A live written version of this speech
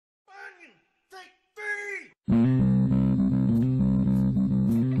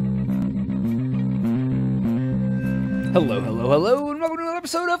Hello, hello, hello, and welcome to another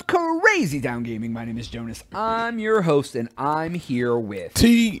episode of Crazy Town Gaming. My name is Jonas. I'm your host, and I'm here with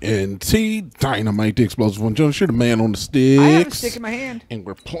TNT Dinomight, the explosive one. Jonas, you're the man on the sticks. I have a stick in my hand. And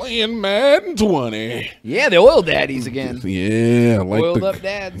we're playing Madden 20. Yeah, the oil daddies again. Yeah, like Oiled the up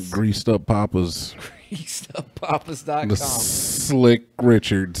dads. greased up papas. GreasedUpPapas.com. The Slick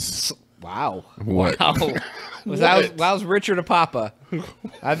Richards. Wow. What? Wow. That was Richard a Papa.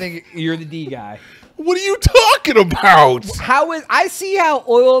 I think you're the D guy. What are you talking about? I see how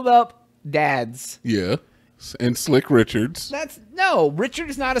oiled up dads. Yeah, and Slick Richards. Richard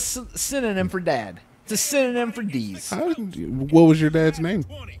is not a synonym for dad. It's a synonym for D's. What was your dad's name?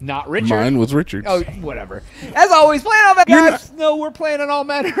 Not Richard. Mine was Richards. Oh, whatever. As always, playing all Madden. Guys, no, we're playing an all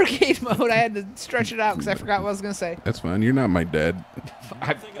Madden arcade mode. I had to stretch it out because I forgot what I was going to say. That's fine. You're not my dad.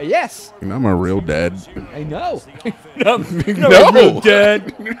 Yes. You're not my real dad. I know. No. My real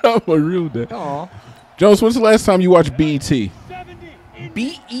dad. You're not my real dad. Aw. Jones, when's the last time you watched B.E.T?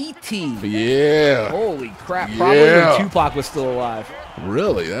 B.E.T. Yeah. Holy crap. Probably when Tupac was still alive.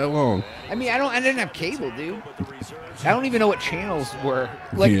 Really? That long? I mean, I didn't have cable, dude. I don't even know what channels were.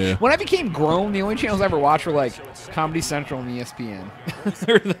 Like, when I became grown, the only channels I ever watched were, like, Comedy Central and ESPN. I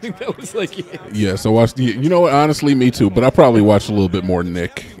think that was, like, it. Yeah, so watch the, you know what, honestly, me too, but I probably watched a little bit more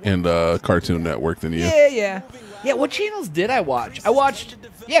Nick and Cartoon Network than you. Yeah. Yeah, what channels did I watch? I watched,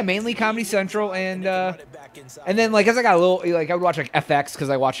 mainly Comedy Central and then, like, as I got a little, like, I would watch, like, FX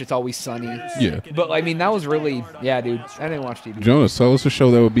because I watched It's Always Sunny. Yeah. But, I mean, that was really, dude, I didn't watch TV. Jonas, tell us a show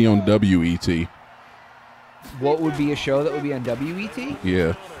that would be on W.E.T. What would be a show that would be on W.E.T?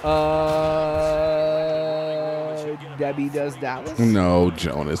 Yeah. Debbie Does Dallas? No,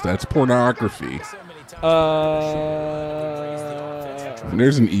 Jonas, that's pornography.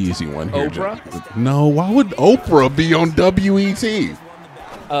 There's an easy one here. Oprah? No, why would Oprah be on W.E.T?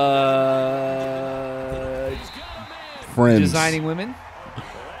 Friends. Designing Women?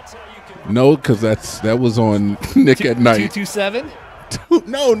 No, because that was on Nick at Night. 227?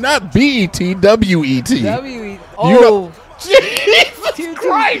 No, not B.E.T. W.E.T. W.E.T. Oh, you know, Jesus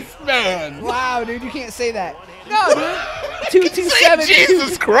Christ, man! Wow, dude, you can't say that. No, dude. 227.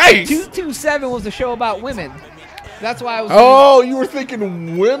 Jesus Christ! 227 was a show about women. That's why I was. Oh, you were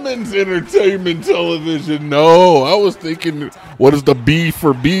thinking women's entertainment television. No, I was thinking, what does the B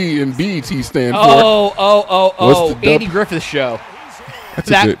for B in B.E.T. stand for? Oh. Andy Griffith's show.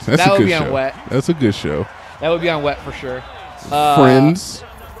 That would be on Wet. That's a good show. That would be on Wet for sure. Friends.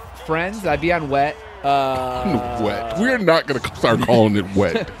 I'd be on Wet. Wet. We're not going to start calling it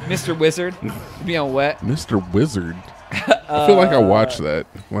Wet. Mr. Wizard. I'd be on Wet. Mr. Wizard. I feel like I watched that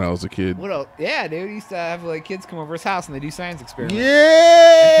when I was a kid. What else? Yeah, dude. He used to have like kids come over his house and they do science experiments.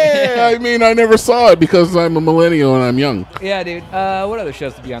 Yeah. I mean, I never saw it because I'm a millennial and I'm young. Yeah, dude. What other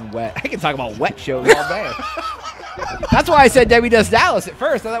shows to be on Wet? I can talk about Wet shows all day. That's why I said Debbie Does Dallas at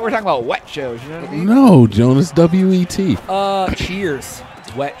first. I thought we were talking about Wet shows. You know what I mean? No, Jonas, W.E.T. Cheers.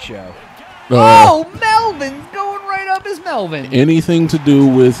 Wet show. Melvin's going right up as Melvin. Anything to do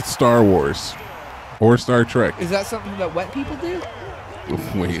with Star Wars or Star Trek. Is that something that wet people do?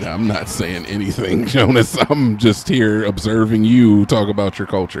 Wait, I'm not saying anything, Jonas. I'm just here observing you talk about your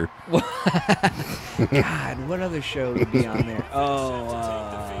culture. God, what other show would be on there?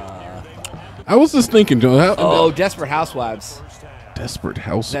 I was just thinking, Jonas. Desperate Housewives. Desperate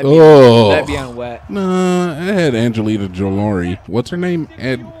House. That'd be on Wet. Nah, I had Angelina Jolie. What's her name?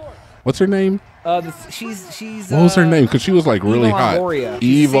 What's her name? She's. What was her name? Because she was like really hot. Eva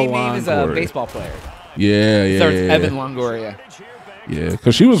Longoria. Same name as a baseball player. Yeah. Starts Evan Longoria. Yeah,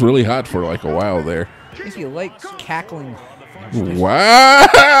 because she was really hot for like a while there. If you like cackling.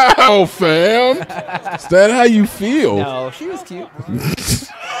 Wow, fam. Is that how you feel? No, she was cute.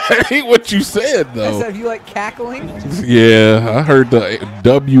 That ain't what you said, though. I said, if you like cackling. Yeah, I heard the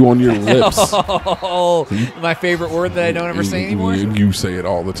W on your lips. Oh, my favorite word that I don't ever say anymore? You say it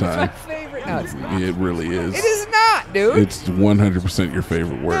all the time. It's my favorite. No, it's not. It really is. It is not, dude. It's 100% your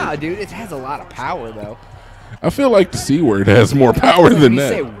favorite word. No, dude, it has a lot of power, though. I feel like the C word has more power than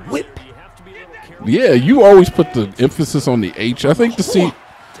that. You say whip. Yeah, you always put the emphasis on the H. I think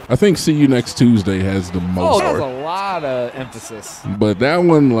see you next Tuesday has the most. Oh, it has a lot of emphasis. But that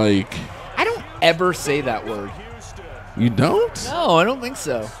one, like, I don't ever say that word. You don't? No, I don't think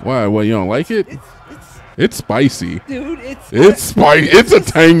so. Why? Well, you don't like it? It's spicy. Dude, it's spicy. It's a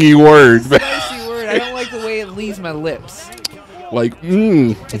tangy word. It's a spicy word. I don't like the way it leaves my lips. Like,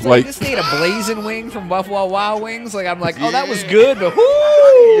 It's like this need a blazing wing from Buffalo Wild Wings. Like, I'm like, oh, that was good, but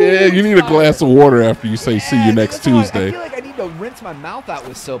whoo! Yeah, you need a glass of water after you say see you next Tuesday. I feel like I need to rinse my mouth out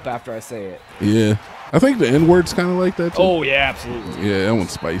with soap after I say it. Yeah. I think the N-word's kind of like that, too. Oh, yeah, absolutely. Yeah, that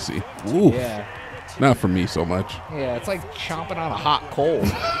one's spicy. Ooh. Yeah. Not for me so much. Yeah, it's like chomping on a hot coal.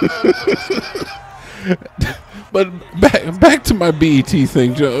 But back to my B.E.T.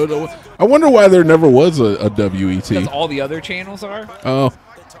 thing, Joe. I wonder why there never was a W.E.T. Because all the other channels are. Oh,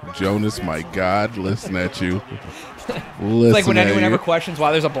 Jonas, my God, listen at you. It's like when anyone ever questions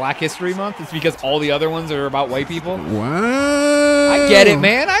why there's a Black History Month, it's because all the other ones are about white people. Wow. I get it,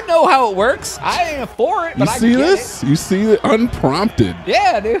 man. I know how it works. I ain't for it, but I get it. You see this? You see it? Unprompted.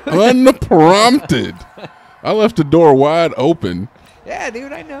 Yeah, dude. Unprompted. I left the door wide open. Yeah,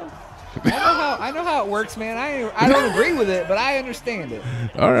 dude, I know. I know how it works, man. I don't agree with it, but I understand it.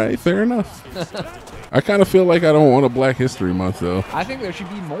 All right, fair enough. I kind of feel like I don't want a Black History Month, though. I think there should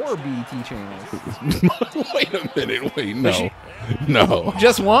be more B.E.T. channels. Wait a minute. Wait, no. No.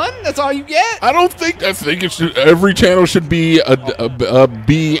 Just one? That's all you get? I don't think I think it should. Every channel should be a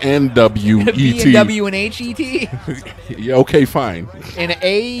B and W E T. B and W and H E T? Yeah, okay, fine. And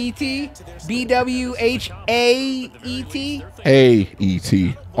A E T? B W H A E T? A E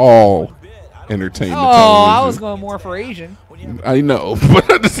T. All entertainment. Oh, television. I was going more for Asian. I know,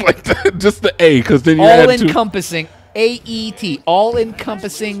 but I just like that, just the A, because then you all add encompassing. AET. All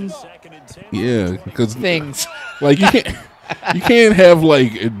encompassing. Yeah, because things. Like you can't. You can't have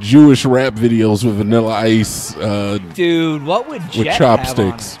like Jewish rap videos with Vanilla Ice. Dude, what would Jet with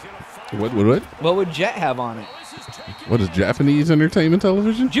chopsticks? Have on it? What? What would Jet have on it? What is Japanese entertainment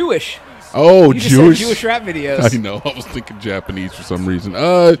television? Jewish. Oh, you Jewish. Just said Jewish rap videos. I know. I was thinking Japanese for some reason.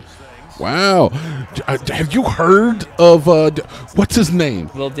 Wow. Have you heard of what's his name?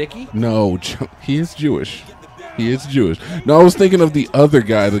 Lil Dicky? No, he is Jewish. He is Jewish. No, I was thinking of the other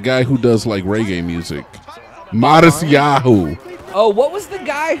guy, the guy who does like reggae music. Modest Yahoo. Oh, what was the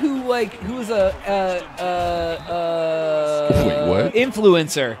guy who was a wait, what?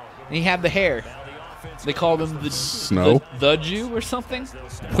 Influencer? And he had the hair. They called him the Snow, the Jew or something.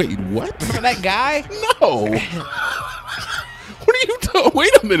 Wait, what? Remember that guy? No. What are you doing?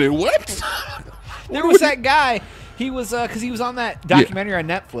 Wait a minute. What? There was that guy. He was because he was on that documentary on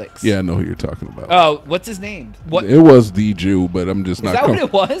Netflix. Yeah, I know who you're talking about. Oh, what's his name? What? It was the Jew, but I'm just not. Is that what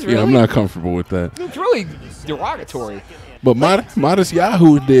it was? Really? Yeah, I'm not comfortable with that. It's really derogatory. But Modest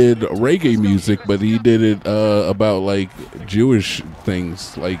Yahoo did reggae music, but he did it about like Jewish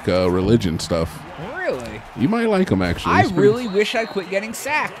things, like religion stuff. Really? You might like him, actually. I really wish I quit getting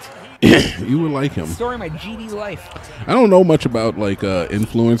sacked. You would like him. Story of my GD life. I don't know much about like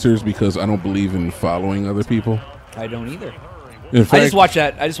influencers because I don't believe in following other people. I don't either. In fact,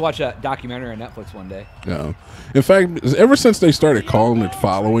 I just watched that documentary on Netflix one day. No. In fact, ever since they started calling it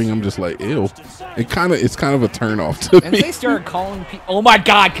following, I'm just like, ew. It's kind of a turnoff to and me. And they started calling people, oh my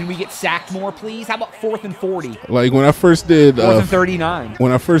God, can we get sacked more, please? How about 4th and 40? Like when I first did 4th and 39.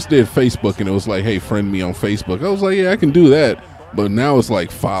 When I first did Facebook and it was like, hey, friend me on Facebook. I was like, yeah, I can do that. But now it's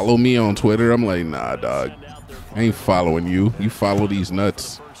like, follow me on Twitter. I'm like, nah, dog. I ain't following you. You follow these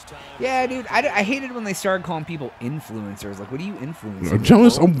nuts. Yeah, dude, I hated when they started calling people influencers. Like, what are you influencing?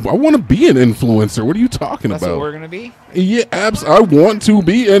 Jonas, I want to be an influencer. What are you talking That's about? What we're going to be? Yeah, I want to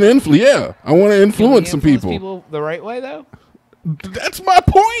be an influencer. Yeah, I want to influence some people. The right way, though? That's my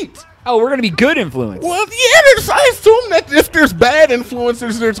point. Oh, we're going to be good influencers. Well, yeah, I assume that if there's bad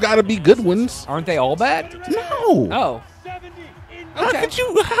influencers, there's got to be good ones. Aren't they all bad? No. Oh. Okay.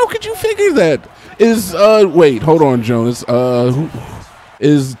 How could you figure that? Wait, hold on, Jonas.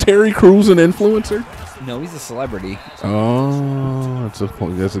 Is Terry Crews an influencer? No, he's a celebrity. Oh, that's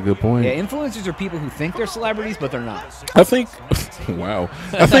a good point. Yeah, influencers are people who think they're celebrities, but they're not. I think, wow.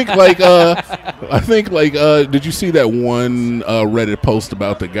 I think did you see that one Reddit post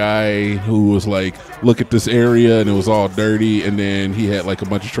about the guy who was like, look at this area and it was all dirty, and then he had like a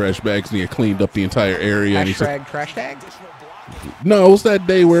bunch of trash bags and he had cleaned up the entire area. And he said, trash tag? No, it was that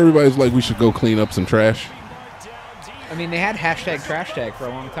day where everybody's like, we should go clean up some trash. I mean, they had hashtag trash tag for a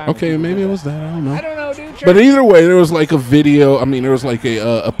long time. Okay, maybe it was that. I don't know. I don't know, dude. Sure. But either way, there was like a video. I mean, there was like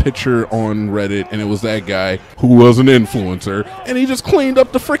a picture on Reddit, and it was that guy who was an influencer, and he just cleaned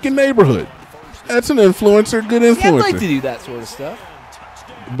up the freaking neighborhood. That's an influencer, good influencer. Yeah, I'd like to do that sort of stuff.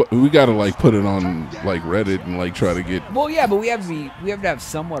 But we gotta like put it on like Reddit and like try to get. Well, yeah, but we have to have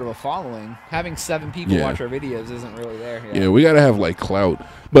somewhat of a following. Having 7 people watch our videos isn't really there. Yeah, we gotta have like clout.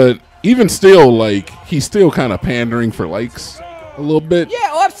 But even still, like he's still kind of pandering for likes a little bit. Yeah,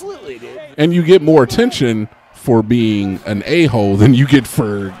 oh, absolutely, dude. And you get more attention for being an a-hole than you get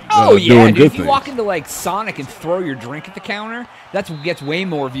for doing good if things. You walk into like Sonic and throw your drink at the counter, that gets way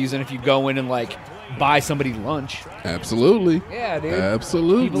more views than if you go in and like buy somebody lunch. Absolutely. Yeah, dude.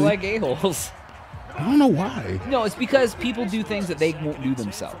 Absolutely. People like a-holes. I don't know why. No, it's because people do things that they won't do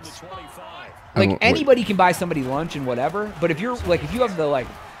themselves. Like anybody can buy somebody lunch and whatever, but if you have the like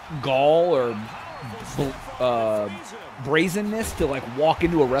gall or brazenness to like walk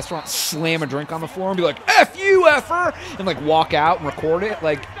into a restaurant, slam a drink on the floor, and be like, "F you, effer," and like walk out and record it.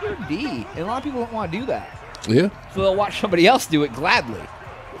 Like, you're D, and a lot of people don't want to do that. Yeah. So they'll watch somebody else do it gladly.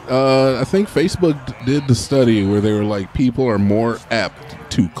 I think Facebook did the study where they were like, people are more apt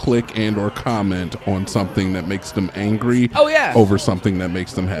to click and or comment on something that makes them angry over something that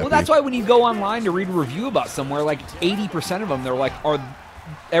makes them happy. Well, that's why when you go online to read a review about somewhere, like 80% of them, they're like,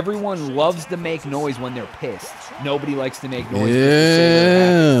 everyone loves to make noise when they're pissed. Nobody likes to make noise.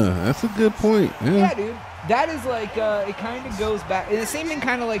 Yeah, that's a good point. Yeah, dude. That is like, it kind of goes back. And the same thing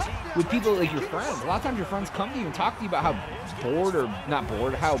kind of like with people, like your friends. A lot of times your friends come to you and talk to you about how bored or not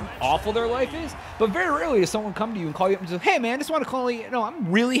bored, how awful their life is. But very rarely does someone come to you and call you up and say, "Hey, man, I just want to call you. No,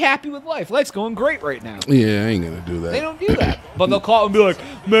 I'm really happy with life. Life's going great right now." Yeah, I ain't going to do that. They don't do that. But they'll call and be like,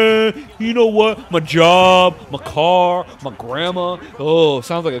 "Man, you know what? My job, my car, my grandma. Oh,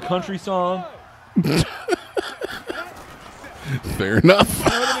 sounds like a country song." Fair enough. You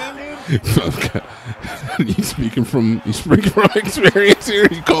know what I mean, dude? Okay. You speaking from experience here?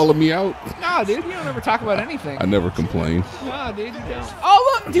 You calling me out? Nah, dude, you don't ever talk about anything. I never complain. Nah, dude, you don't.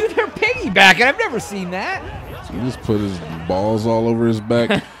 Oh, look, dude, they're piggybacking. I've never seen that. He just put his balls all over his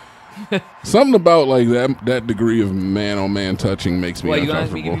back. Something about like that degree of man-on-man touching makes me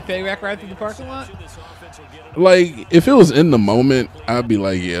uncomfortable. You gonna piggyback right through the parking lot? Like, if it was in the moment, I'd be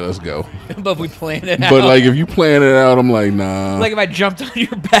like, yeah, let's go. But if we plan it out. But like, if you plan it out, I'm like, nah. Like if I jumped on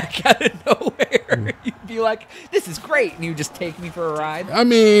your back out of nowhere, you'd be like, "This is great," and you just take me for a ride. I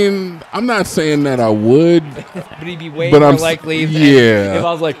mean, I'm not saying that I would. But he'd be way more likely if I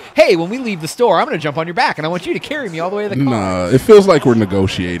was like, "Hey, when we leave the store, I'm going to jump on your back, and I want you to carry me all the way to the car." Nah, it feels like we're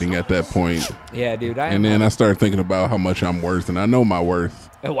negotiating at that point. Yeah, dude. And then I start thinking about how much I'm worth, and I know my worth.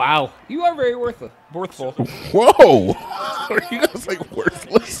 Wow, you are very worthful. Whoa! Are you guys like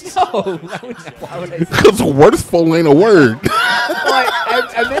worthless? No, why would I say? Because worthful ain't a word. Well,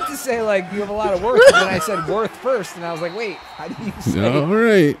 I meant to say like you have a lot of worth, but then I said worth first, and I was like, wait, how do you say? All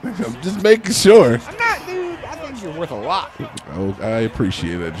right, I'm just making sure. I'm not, dude. I think you're worth a lot. Oh, I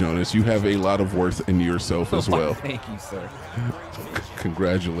appreciate that, Jonas. You have a lot of worth in yourself as well. Thank you, sir.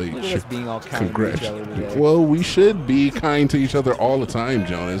 Congratulations. Look at us being all kind to each other today. Well, we should be kind to each other all the time,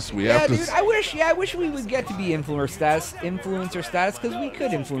 Jonas. We have to. Dude, I wish we would get to be influencer status, because we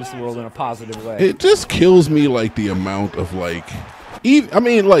could influence the world in a positive way. It just kills me, like, the amount of, like,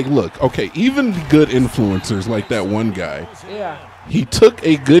 look, okay, even good influencers, like that one guy. Yeah. He took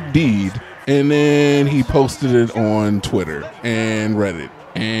a good deed and then he posted it on Twitter and Reddit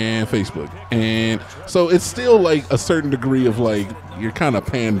and Facebook, and so it's still like a certain degree of like you're kind of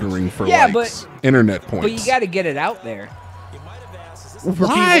pandering for likes, internet points. But you got to get it out there.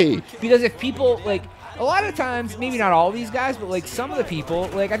 Why? Because if people like a lot of times, maybe not all these guys, but like some of the people,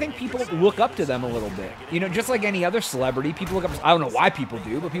 like I think people look up to them a little bit. You know, just like any other celebrity, people look up. I don't know why people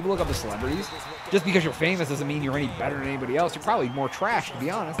do, but people look up to celebrities. Just because you're famous doesn't mean you're any better than anybody else. You're probably more trash, to be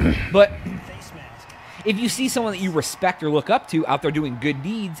honest. But if you see someone that you respect or look up to out there doing good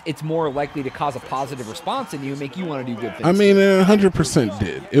deeds, it's more likely to cause a positive response in you and make you want to do good things. I mean, it 100%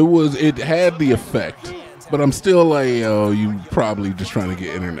 did. It had the effect. But I'm still like, you probably just trying to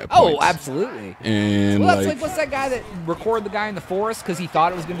get internet points. Oh, absolutely. And well, that's like what's that guy that recorded the guy in the forest because he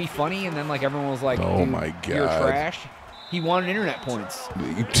thought it was going to be funny, and then like everyone was like, oh my God, you're trash. He wanted internet points.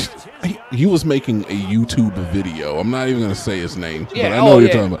 He was making a YouTube video. I'm not even going to say his name, yeah, but I know what you're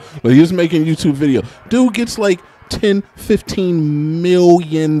talking about. But he was making a YouTube video. Dude gets like 10, 15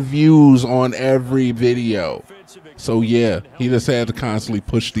 million views on every video. So yeah, he just had to constantly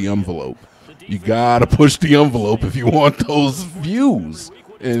push the envelope. You gotta push the envelope if you want those views.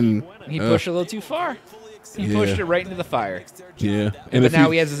 And he pushed a little too far. He pushed it right into the fire. Yeah. But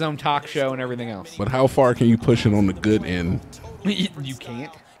now he has his own talk show and everything else. But how far can you push it on the good end? You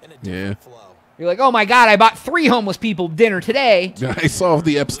can't. Yeah. You're like, oh my God, I bought 3 homeless people dinner today. I solved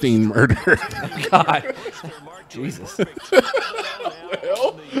the Epstein murder. Oh God. Jesus.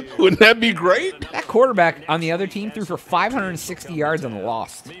 Well, wouldn't that be great? That quarterback on the other team threw for 560 yards and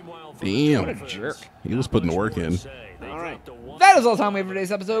lost. Damn. What a jerk. He was putting the work in. All right. That is all the time we have for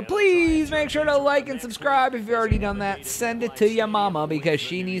today's episode. Please make sure to like and subscribe if you've already done that. Send it to your mama because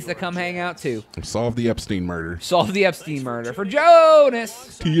she needs to come hang out too. Solve the Epstein murder. Solve the Epstein murder. For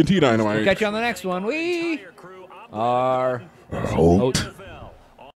Jonas TNT Dinomight. We'll catch you on the next one. We are out.